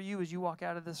hard for you as you walk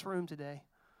out of this room today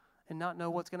and not know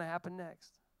what's going to happen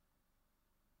next.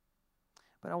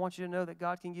 But I want you to know that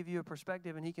God can give you a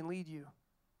perspective and He can lead you.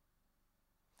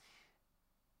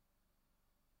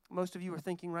 Most of you are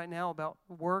thinking right now about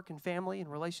work and family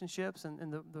and relationships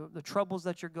and the troubles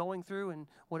that you're going through in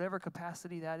whatever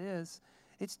capacity that is.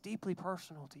 It's deeply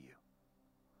personal to you.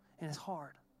 And it's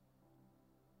hard.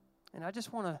 And I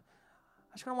just want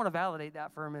to validate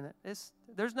that for a minute.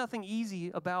 There's nothing easy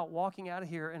about walking out of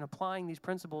here and applying these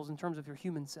principles in terms of your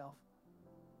human self.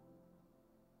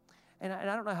 And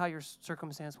I don't know how your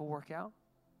circumstance will work out.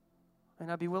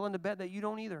 And I'd be willing to bet that you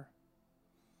don't either.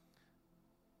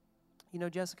 You know,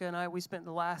 Jessica and I, we spent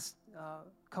the last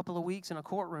couple of weeks in a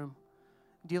courtroom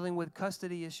dealing with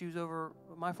custody issues over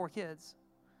my 4 kids.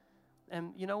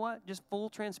 And you know what? Just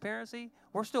full transparency,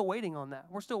 we're still waiting on that.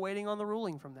 We're still waiting on the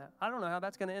ruling from that. I don't know how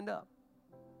that's going to end up.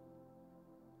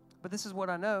 But this is what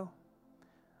I know.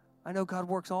 I know God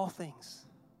works all things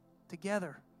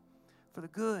together for the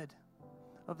good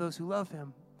of those who love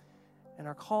Him and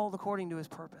are called according to His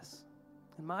purpose.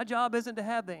 And my job isn't to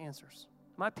have the answers.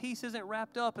 My peace isn't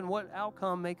wrapped up in what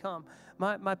outcome may come.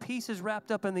 My peace is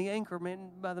wrapped up in the anchor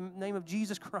by the name of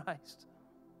Jesus Christ.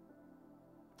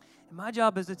 And my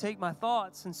job is to take my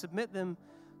thoughts and submit them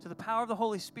to the power of the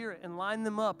Holy Spirit and line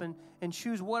them up and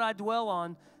choose what I dwell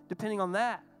on depending on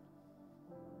that.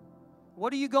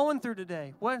 What are you going through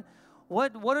today? What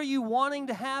are you wanting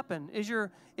to happen? Is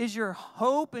your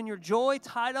hope and your joy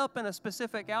tied up in a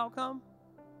specific outcome?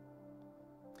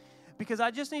 Because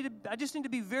I just need to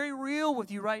be very real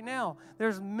with you right now.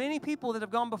 There's many people that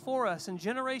have gone before us in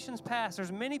generations past.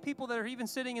 There's many people that are even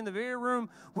sitting in the very room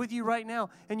with you right now.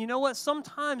 And you know what?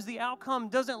 Sometimes the outcome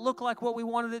doesn't look like what we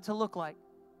wanted it to look like.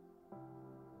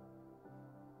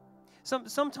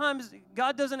 Sometimes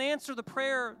God doesn't answer the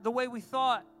prayer the way we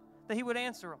thought that He would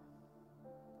answer them.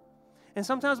 And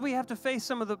sometimes we have to face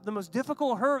some of the most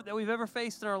difficult hurt that we've ever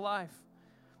faced in our life.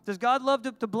 Does God love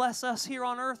to bless us here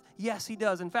on earth? Yes, He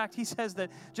does. In fact, He says that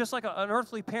just like an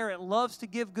earthly parent loves to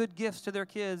give good gifts to their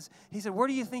kids, He said, where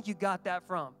do you think you got that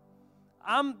from?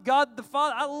 I'm God the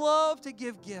Father. I love to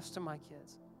give gifts to my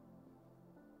kids.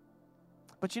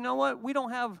 But you know what? We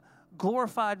don't have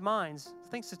glorified minds. I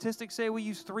think statistics say we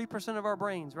use 3% of our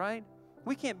brains, right?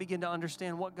 We can't begin to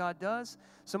understand what God does.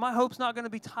 So my hope's not going to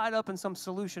be tied up in some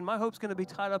solution. My hope's going to be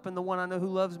tied up in the one I know who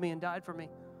loves me and died for me.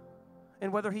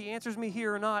 And whether He answers me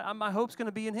here or not, my hope's going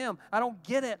to be in Him. I don't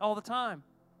get it all the time.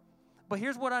 But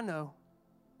here's what I know.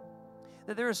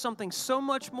 That there is something so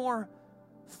much more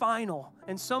final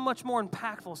and so much more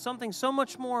impactful, something so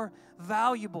much more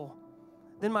valuable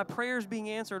than my prayers being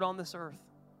answered on this earth.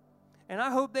 And I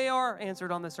hope they are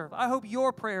answered on this earth. I hope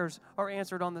your prayers are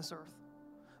answered on this earth.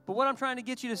 But what I'm trying to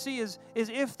get you to see is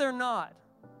if they're not,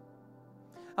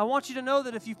 I want you to know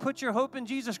that if you put your hope in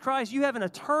Jesus Christ, you have an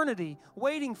eternity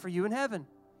waiting for you in heaven.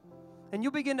 And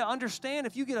you'll begin to understand,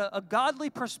 if you get a godly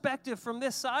perspective from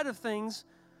this side of things,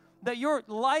 that your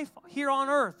life here on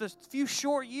earth, this few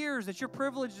short years that you're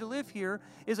privileged to live here,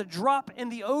 is a drop in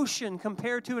the ocean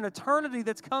compared to an eternity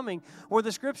that's coming, where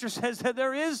the Scripture says that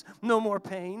there is no more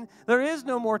pain, there is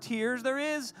no more tears, there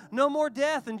is no more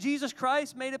death, and Jesus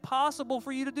Christ made it possible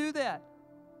for you to do that.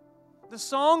 The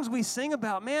songs we sing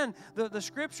about, man, the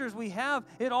Scriptures we have,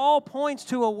 it all points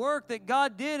to a work that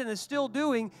God did and is still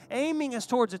doing, aiming us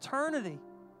towards eternity.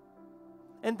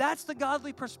 And that's the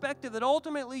godly perspective that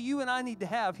ultimately you and I need to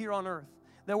have here on earth,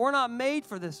 that we're not made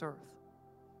for this earth.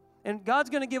 And God's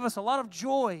going to give us a lot of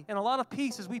joy and a lot of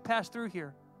peace as we pass through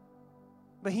here.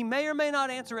 But He may or may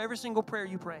not answer every single prayer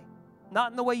you pray,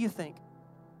 not in the way you think.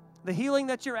 The healing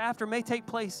that you're after may take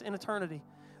place in eternity.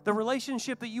 The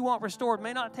relationship that you want restored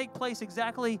may not take place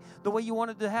exactly the way you want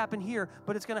it to happen here,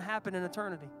 but it's going to happen in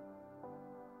eternity.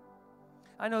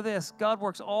 I know this, God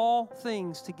works all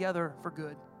things together for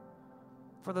good,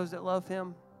 for those that love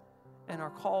Him and are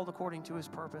called according to His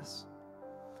purpose.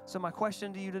 So my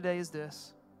question to you today is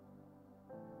this: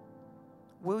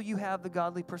 will you have the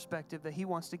godly perspective that He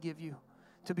wants to give you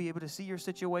to be able to see your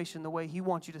situation the way He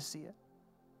wants you to see it?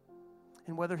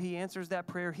 And whether He answers that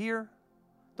prayer here,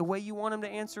 the way you want Him to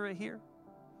answer it here,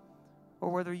 or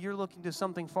whether you're looking to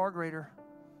something far greater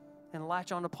and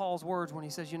latch on to Paul's words when he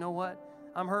says, you know what,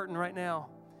 I'm hurting right now,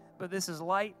 but this is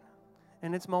light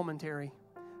and it's momentary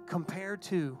compared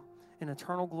to an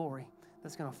eternal glory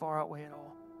that's going to far outweigh it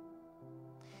all.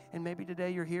 And maybe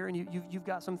today you're here and you've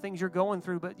got some things you're going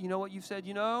through, but you know what, you've said,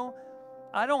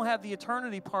 I don't have the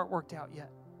eternity part worked out yet.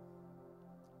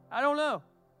 I don't know.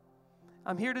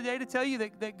 I'm here today to tell you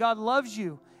that God loves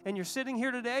you. And you're sitting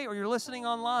here today or you're listening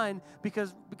online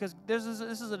because this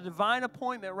is a divine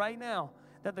appointment right now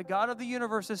that the God of the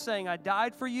universe is saying, I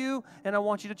died for you and I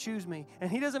want you to choose me. And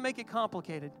He doesn't make it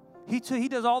complicated. He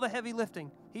does all the heavy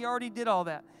lifting. He already did all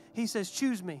that. He says,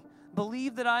 choose me.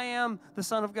 Believe that I am the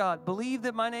Son of God. Believe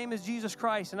that my name is Jesus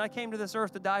Christ and I came to this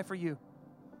earth to die for you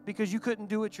because you couldn't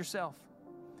do it yourself.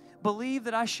 Believe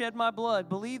that I shed my blood.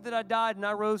 Believe that I died and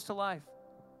I rose to life.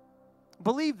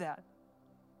 Believe that.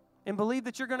 And believe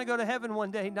that you're going to go to heaven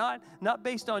one day, not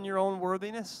based on your own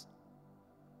worthiness.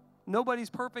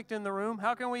 Nobody's perfect in the room.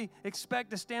 How can we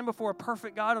expect to stand before a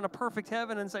perfect God in a perfect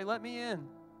heaven and say, let me in?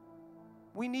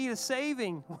 We need a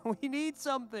saving. We need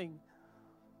something.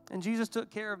 And Jesus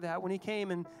took care of that when He came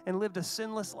and lived a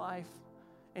sinless life.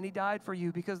 And He died for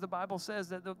you because the Bible says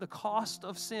that the cost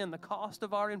of sin, the cost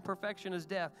of our imperfection is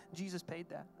death. Jesus paid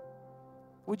that.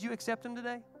 Would you accept Him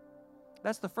today?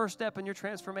 That's the first step in your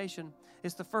transformation.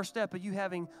 It's the first step of you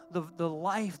having the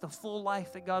life, the full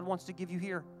life that God wants to give you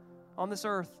here on this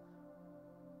earth.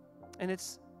 And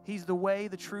He's the way,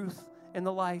 the truth, and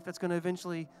the life that's going to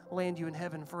eventually land you in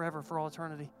heaven forever, for all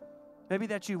eternity. Maybe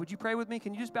that's you. Would you pray with me?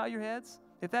 Can you just bow your heads?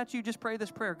 If that's you, just pray this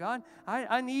prayer. God,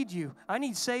 I need you. I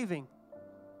need saving.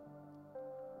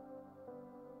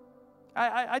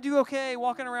 I do okay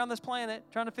walking around this planet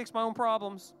trying to fix my own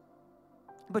problems.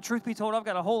 But truth be told, I've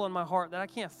got a hole in my heart that I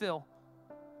can't fill.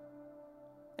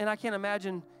 And I can't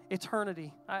imagine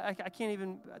eternity. I can't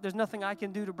even, there's nothing I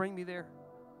can do to bring me there.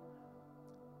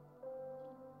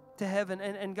 To heaven.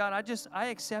 And God, I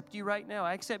accept you right now.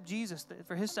 I accept Jesus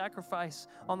for His sacrifice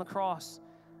on the cross.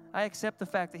 I accept the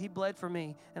fact that He bled for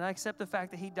me. And I accept the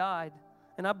fact that He died.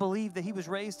 And I believe that He was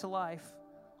raised to life.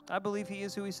 I believe He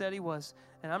is who He said He was.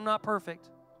 And I'm not perfect.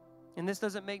 And this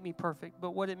doesn't make me perfect,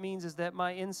 but what it means is that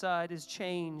my inside is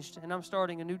changed, and I'm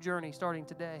starting a new journey starting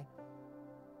today.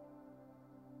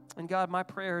 And God, my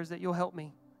prayer is that You'll help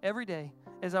me every day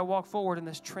as I walk forward in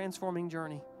this transforming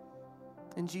journey.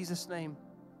 In Jesus' name.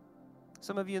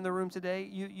 Some of you in the room today,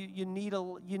 you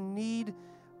need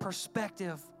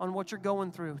perspective on what you're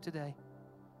going through today.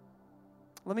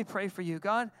 Let me pray for you.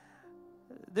 God,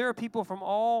 there are people from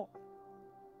all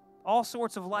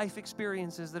sorts of life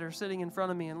experiences that are sitting in front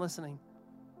of me and listening.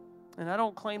 And I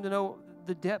don't claim to know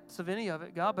the depths of any of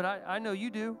it, God, but I know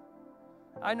You do.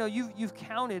 I know you've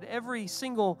counted every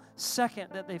single second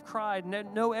that they've cried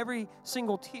and know every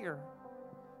single tear.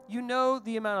 You know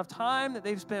the amount of time that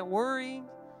they've spent worrying,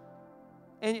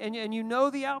 and you know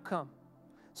the outcome.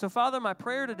 So, Father, my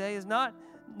prayer today is not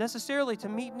necessarily to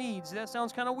meet needs. That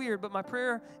sounds kind of weird, but my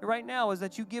prayer right now is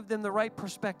that You give them the right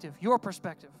perspective, Your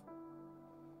perspective.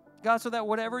 God, so that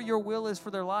whatever your will is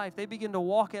for their life, they begin to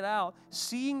walk it out,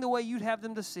 seeing the way you'd have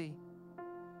them to see,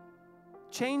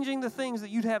 changing the things that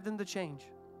you'd have them to change,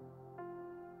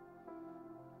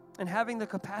 and having the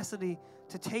capacity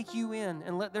to take you in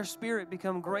and let their spirit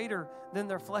become greater than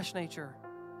their flesh nature,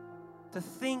 to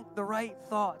think the right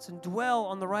thoughts and dwell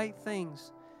on the right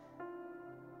things,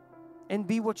 and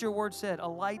be what your word said, a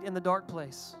light in the dark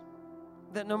place.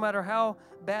 That no matter how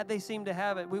bad they seem to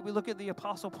have it, we look at the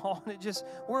Apostle Paul and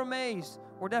we're amazed.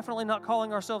 We're definitely not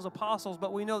calling ourselves apostles,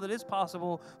 but we know that it's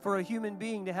possible for a human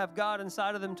being to have God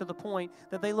inside of them to the point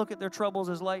that they look at their troubles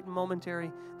as light and momentary.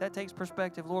 That takes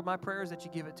perspective. Lord, my prayer is that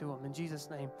you give it to them in Jesus'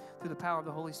 name through the power of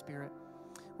the Holy Spirit.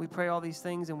 We pray all these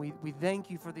things, and we thank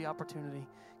you for the opportunity.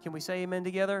 Can we say amen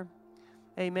together?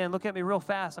 Amen. Look at me real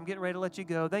fast. I'm getting ready to let you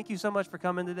go. Thank you so much for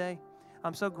coming today.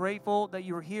 I'm so grateful that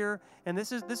you were here. And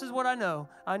this is what I know.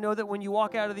 I know that when you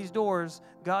walk out of these doors,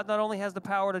 God not only has the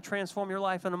power to transform your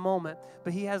life in a moment,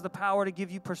 but He has the power to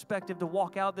give you perspective to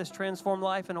walk out this transformed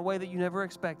life in a way that you never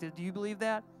expected. Do you believe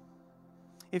that?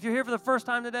 If you're here for the first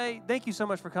time today, thank you so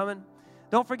much for coming.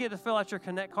 Don't forget to fill out your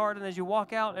Connect card. And as you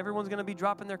walk out, everyone's going to be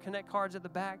dropping their Connect cards at the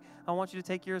back. I want you to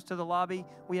take yours to the lobby.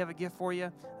 We have a gift for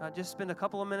you. Just spend a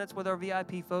couple of minutes with our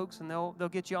VIP folks, and they'll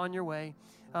get you on your way.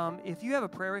 If you have a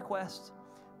prayer request,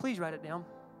 please write it down.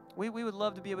 We would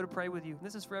love to be able to pray with you.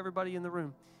 This is for everybody in the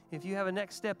room. If you have a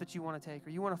next step that you want to take,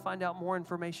 or you want to find out more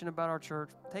information about our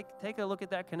church, take a look at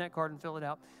that Connect card and fill it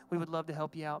out. We would love to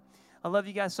help you out. I love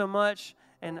you guys so much,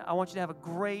 and I want you to have a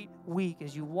great week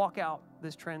as you walk out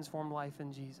this transformed life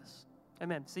in Jesus.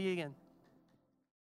 Amen. See you again.